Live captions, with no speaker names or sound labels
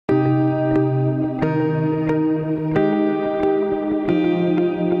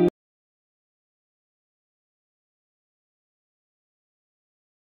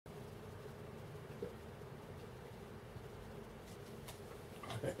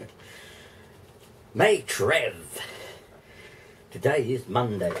May Trev. Today is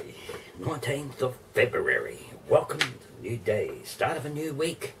Monday, 19th of February. Welcome to a new day, start of a new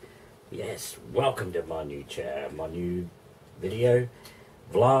week. Yes, welcome to my new video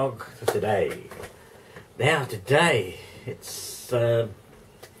vlog for today. Now today it's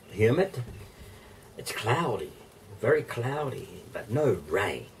humid, it's cloudy, very cloudy, but no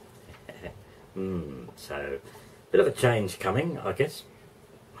rain. So bit of a change coming, I guess,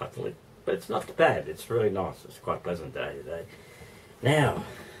 hopefully. But it's not bad. It's really nice. It's quite a pleasant day today. Now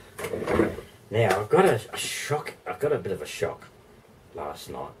I've got a shock. I've got a bit of a shock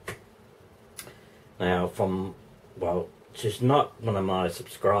last night. Now she's not one of my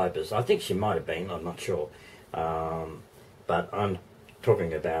subscribers. I think she might have been. I'm not sure. But I'm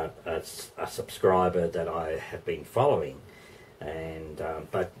talking about a subscriber that I have been following. And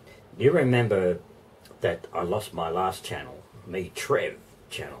but you remember that I lost my last channel, Me Trev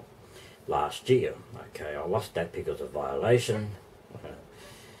channel, last year. Okay, I lost that because of violation.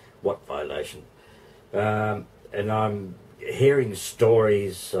 What violation? And I'm hearing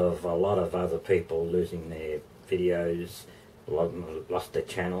stories of a lot of other people losing their videos, a lot of them lost their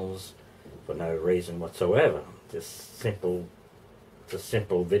channels for no reason whatsoever. Just simple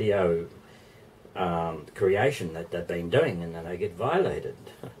video creation that they've been doing, and then they get violated.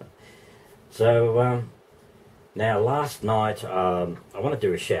 So now last night, I want to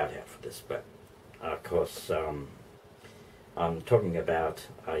do a shout out for this, but of course I'm talking about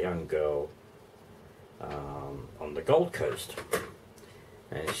a young girl on the Gold Coast,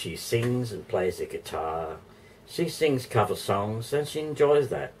 and she sings and plays the guitar. She sings cover songs and she enjoys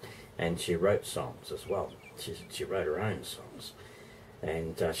that, and she wrote songs as well. She wrote her own songs,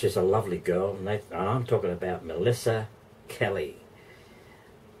 and she's a lovely girl. And I'm talking about Melissa Kelly.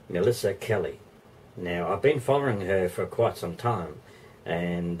 Melissa Kelly. Now, I've been following her for quite some time,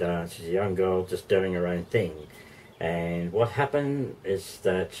 and she's a young girl just doing her own thing. And what happened is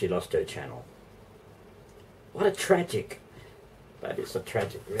that she lost her channel. What a tragic! That is a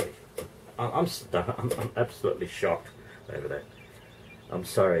tragic, really. I'm absolutely shocked over that. I'm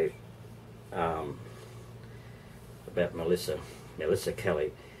sorry about Melissa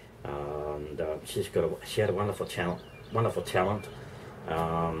Kelly. And she had a wonderful talent.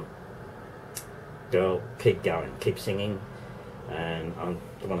 Girl, keep going, keep singing, and I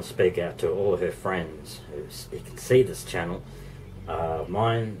want to speak out to all of her friends who can see this channel.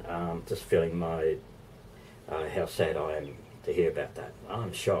 Mine, just feeling how sad I am to hear about that.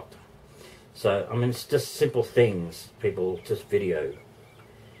 I'm shocked. So, I mean, it's just simple things. People just video,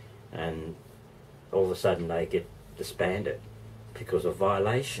 and all of a sudden they get disbanded because of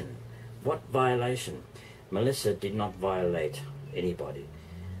violation. What violation? Melissa did not violate anybody.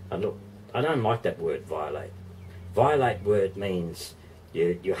 And look, I don't like that word, violate. Violate word means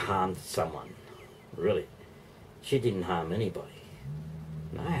you harmed someone. Really. She didn't harm anybody.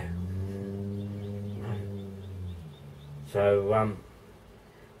 No. So,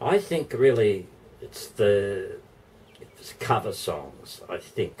 I think really it's cover songs. I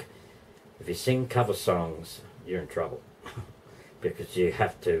think if you sing cover songs, you're in trouble. Because you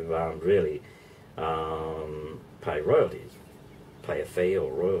have to really pay royalties. Pay a fee or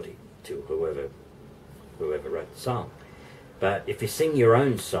royalty to whoever wrote the song. But if you sing your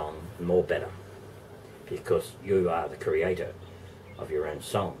own song, more better, because you are the creator of your own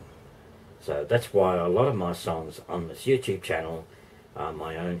song. So that's why a lot of my songs on this YouTube channel are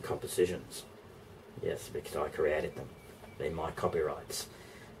my own compositions. Yes, because I created them. They're my copyrights.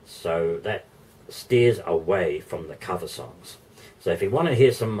 So that steers away from the cover songs. So if you want to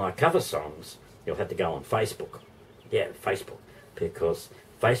hear some of my cover songs, you'll have to go on Facebook. Yeah, Facebook. Because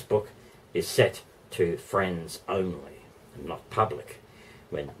Facebook is set to friends only, not public.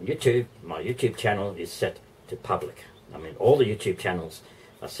 When my YouTube channel is set to public. I mean, all the YouTube channels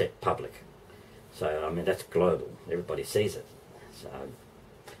are set public. So, I mean, that's global. Everybody sees it.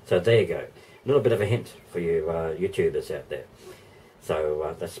 So there you go. A little bit of a hint for you YouTubers out there.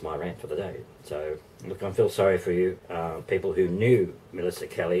 So that's my rant for the day. So, look, I feel sorry for you, people who knew Melissa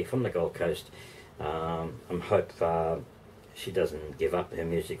Kelly from the Gold Coast. I hope she doesn't give up her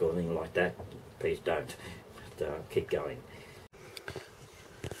music or anything like that. Please don't. But, keep going.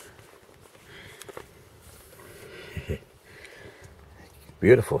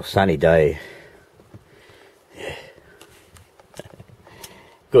 Beautiful sunny day. Yeah.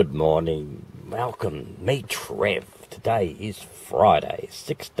 Good morning. Welcome. Me Trev. Today is Friday,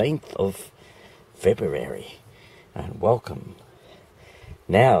 16th of February. And welcome.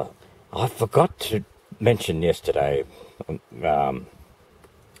 Now, I forgot to mention yesterday,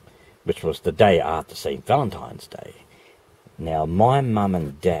 which was the day after St. Valentine's Day. Now, my mum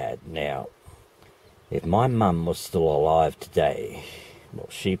and dad, now, If my mum was still alive today, well,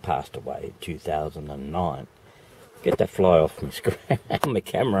 she passed away in 2009. Get that fly off my screen, my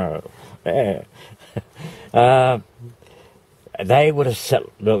camera. Yeah. They would have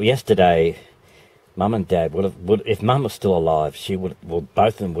well, yesterday, Mum and Dad would if Mum was still alive, she would, well,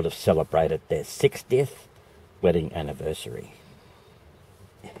 both of them would have celebrated their 60th wedding anniversary.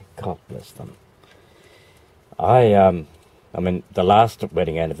 God bless them. I mean, the last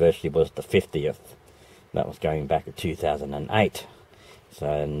wedding anniversary was the 50th. That was going back to 2008. So,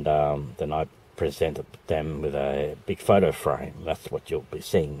 and then I presented them with a big photo frame. That's what you'll be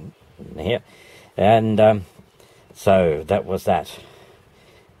seeing in here. And so that was that.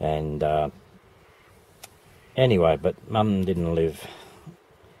 And anyway, but Mum didn't live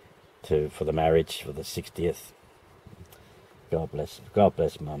for the marriage, for the 60th. God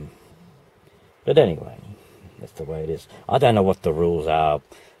bless Mum. But anyway, that's the way it is. I don't know what the rules are.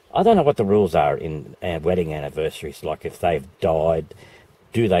 I don't know what the rules are in wedding anniversaries. Like, if they've died,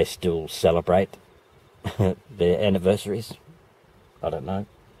 do they still celebrate their anniversaries? I don't know.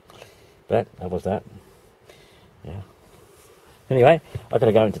 But that was that. Yeah. Anyway, I've got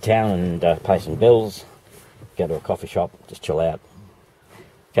to go into town and pay some bills, go to a coffee shop, just chill out.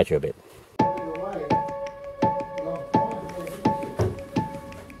 Catch you a bit.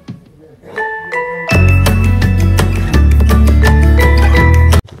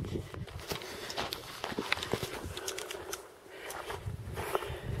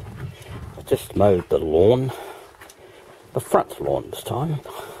 Just mowed the lawn, the front lawn this time.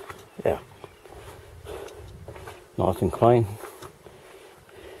 Yeah, nice and clean.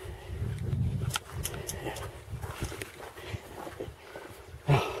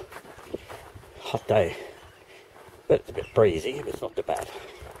 Yeah. Hot day, but it's a bit breezy, but it's not too bad,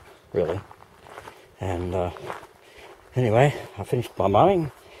 really. And anyway, I finished my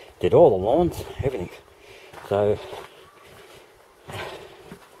mowing, did all the lawns, everything. So.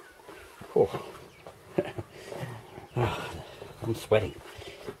 Oh. Oh, I'm sweating.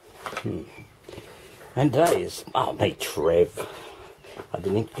 And today is, oh, me Trev. I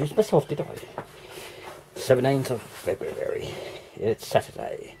didn't introduce myself, did I? 17th of February. It's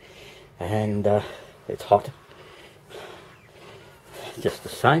Saturday. And it's hot. Just the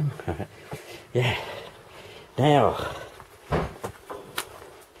same. Yeah. Now,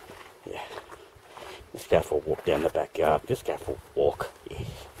 yeah. Let's go for a walk down the backyard. Just go for a walk. Yeah.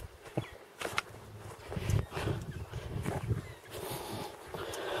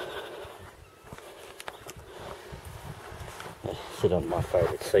 Sit on my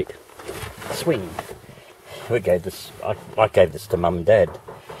favourite seat, swing. We gave this. I gave this to Mum and Dad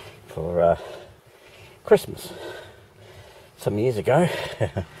for Christmas some years ago.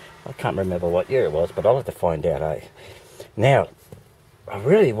 I can't remember what year it was, but I'll have to find out. Now, I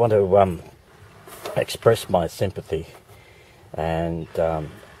really want to express my sympathy and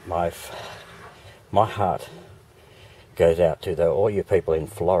my heart goes out to all you people in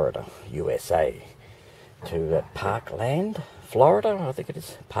Florida, USA, to Parkland. Florida, I think it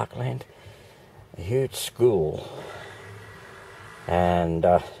is, Parkland, a huge school, and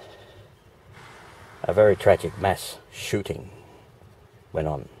a very tragic mass shooting went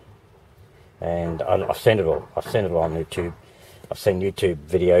on, and I've seen it all. I've seen it all on YouTube. I've seen YouTube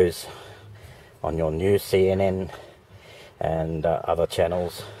videos on your news, CNN, and other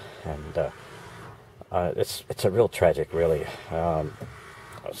channels, and it's a real tragic, really. I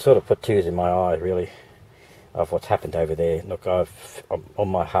sort of put tears in my eyes, really, of what's happened over there. Look, all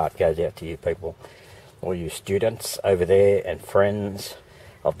my heart goes out to you people, all you students over there and friends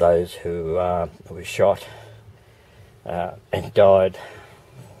of those who were shot and died.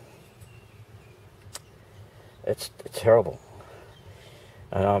 It's terrible,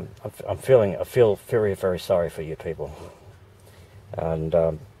 and I feel very, very sorry for you people, and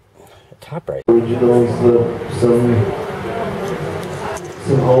it's heartbreaking. Originals,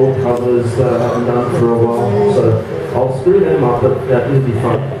 some old covers that I haven't done for a while, so I'll screw them up, but that will be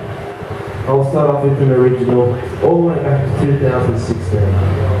fun. I'll start off with an original all the way back to 2016.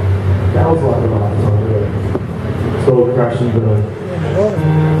 That was like a lifetime, really. It's called Crash and Burn.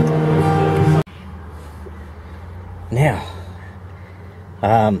 Now,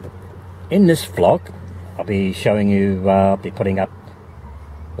 in this vlog, I'll be showing you, I'll be putting up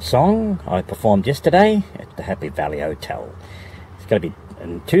a song I performed yesterday at the Happy Valley Hotel. It's going to be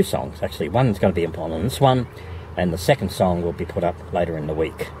in two songs, actually. One's going to be on this one, and the second song will be put up later in the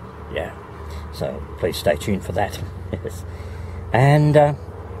week. Yeah, so please stay tuned for that. Yes. And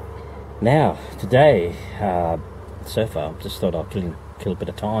now, today, so far, I just thought I'd kill a bit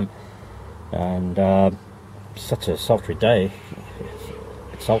of time, and such a sultry day.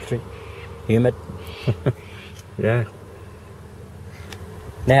 It's sultry, humid. Yeah.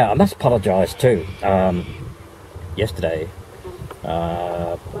 Now, I must apologise too. Yesterday,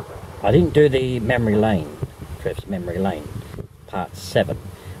 I didn't do the Memory Lane, Trev's Memory Lane, part 7.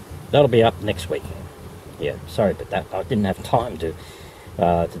 That'll be up next week. Yeah, sorry about that. I didn't have time to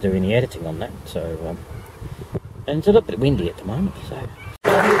do any editing on that. So, and it's a little bit windy at the moment. So.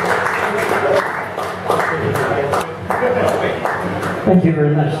 Thank you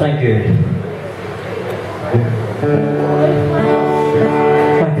very much. Thank you.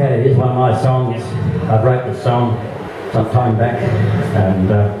 Okay, here's one of my songs. I wrote this song some time back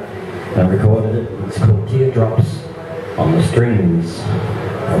and I recorded it. It's called Teardrops on the Strings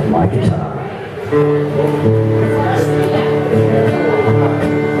of My Guitar.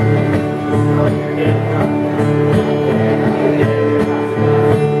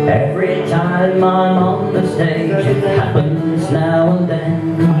 Every time I'm on the stage, it happens now and then.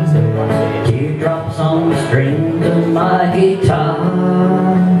 Teardrops on the strings of my guitar.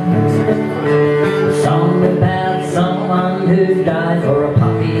 A song about someone who died, or a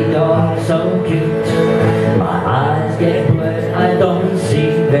puppy dog so cute. My eyes get blurred, I don't see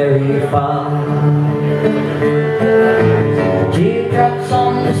very far. Teardrops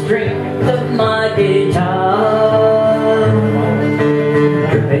on the strings of my guitar,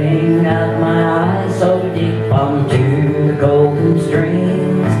 dripping out my eyes so deep onto the golden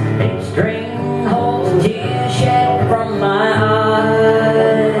strings. Each string holds a tear shed from my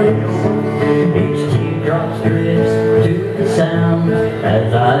eyes. Each teardrop drips to the sound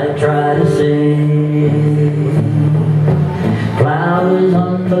as I try to sing. Flowers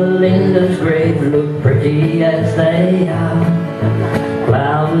on Belinda's grave look pretty as they are.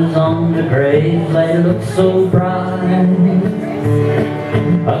 Flowers on the grave, they look so bright.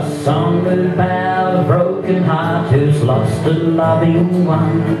 A song about a broken heart who's lost a loving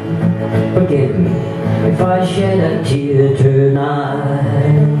one. Forgive me if I shed a tear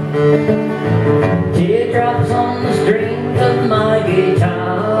tonight. Teardrops on the strings of my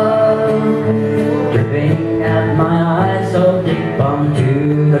guitar, dripping out my eyes so deep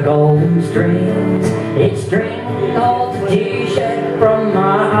onto the golden strings. Each string holds a tear shed from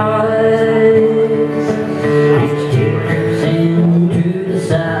my eyes. Each tear drips into the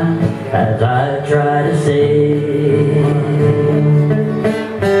sound as I try to sing.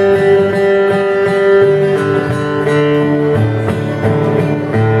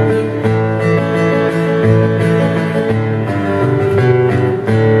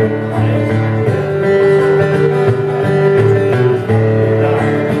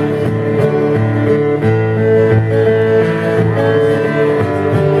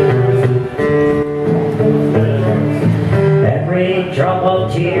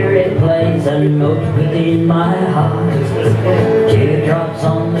 A note within my heart, teardrops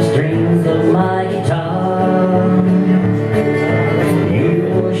on the strings of my guitar. You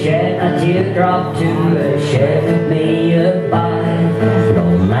will shed a teardrop to share with me abide, no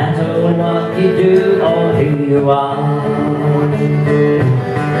matter what you do or who you are.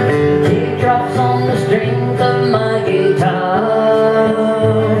 Teardrops on the strings of my guitar,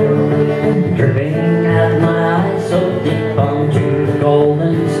 dripping out my eyes so deep onto the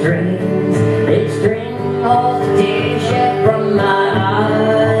golden strings. Each string holds a tear shed from my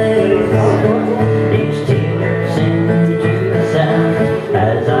eyes. Each tear drips into the sound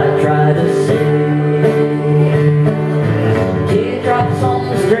as I try to sing. Teardrops on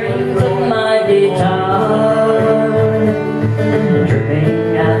the strings of my guitar,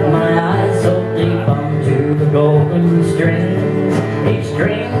 dripping out my eyes so deep onto the golden strings. Each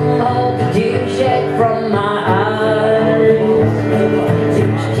string holds a tear shed from my eyes.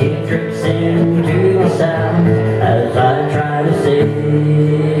 Each tear drips into the sound as I try to sing.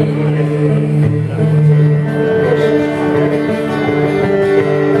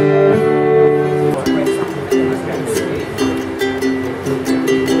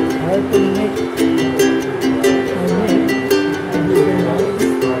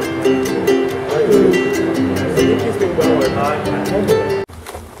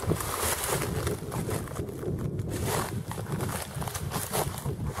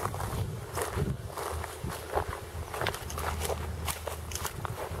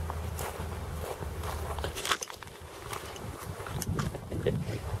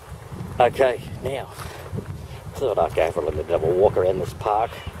 Okay, now, thought I'd go for a little bit of a walk around this park.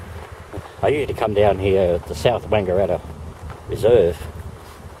 I usually come down here at the South Wangaratta Reserve.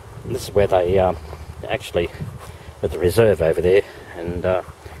 And this is where they actually, at the reserve over there, and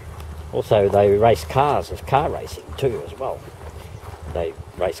also they race cars. There's car racing too as well. They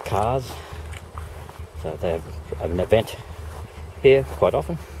race cars, so they have an event here quite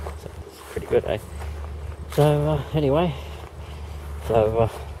often. So pretty good, eh? So anyway, so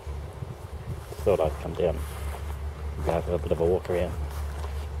thought I'd come down and go for a bit of a walk around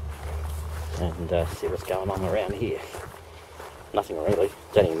and see what's going on around here. Nothing really,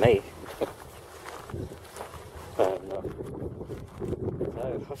 it's only me. So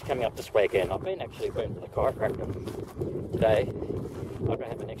I was coming up this way again. I've been actually to the chiropractor today. I'm going to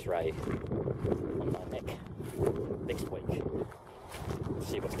have an x-ray on my neck next week.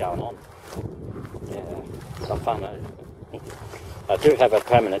 See what's going on. Yeah, not fun, eh? I do have a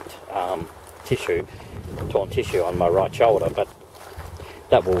permanent torn tissue on my right shoulder, but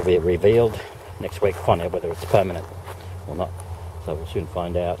that will be revealed next week. Find out whether it's permanent or not. So we'll soon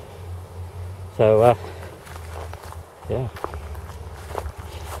find out. So yeah.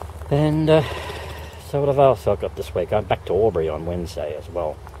 And so what else I've got this week? I'm back to Aubrey on Wednesday as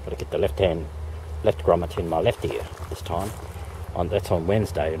well. Got to get the left grommet in my left ear this time. That's on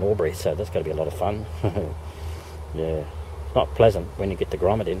Wednesday in Aubrey, so that's going to be a lot of fun. Yeah, it's not pleasant when you get the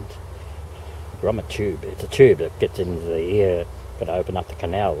grommet in. Grommet tube. It's a tube that gets into the ear. Got to open up the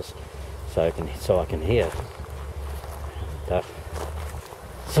canals so I can hear.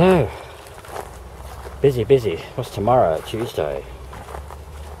 So busy. What's tomorrow? Tuesday.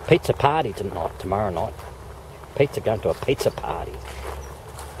 Pizza party tomorrow night. Going to a pizza party.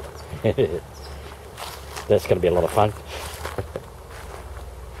 That's going to be a lot of fun.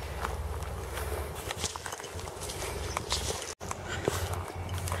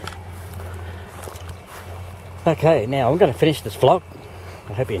 Okay, now I'm going to finish this vlog.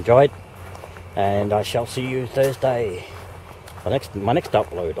 I hope you enjoyed, and I shall see you Thursday. My next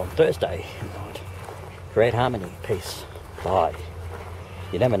upload on Thursday night. Great harmony. Peace. Bye.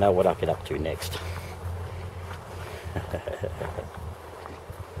 You never know what I get up to next.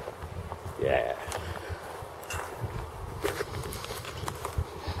 Yeah.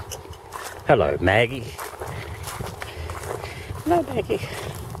 Hello, Maggie. Hello, Maggie.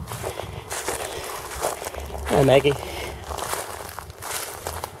 Hello, Maggie.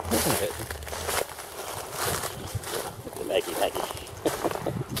 Look at Maggie.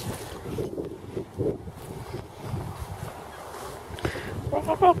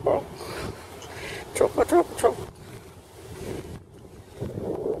 Chop.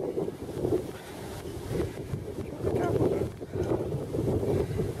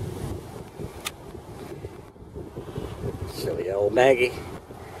 Silly old Maggie.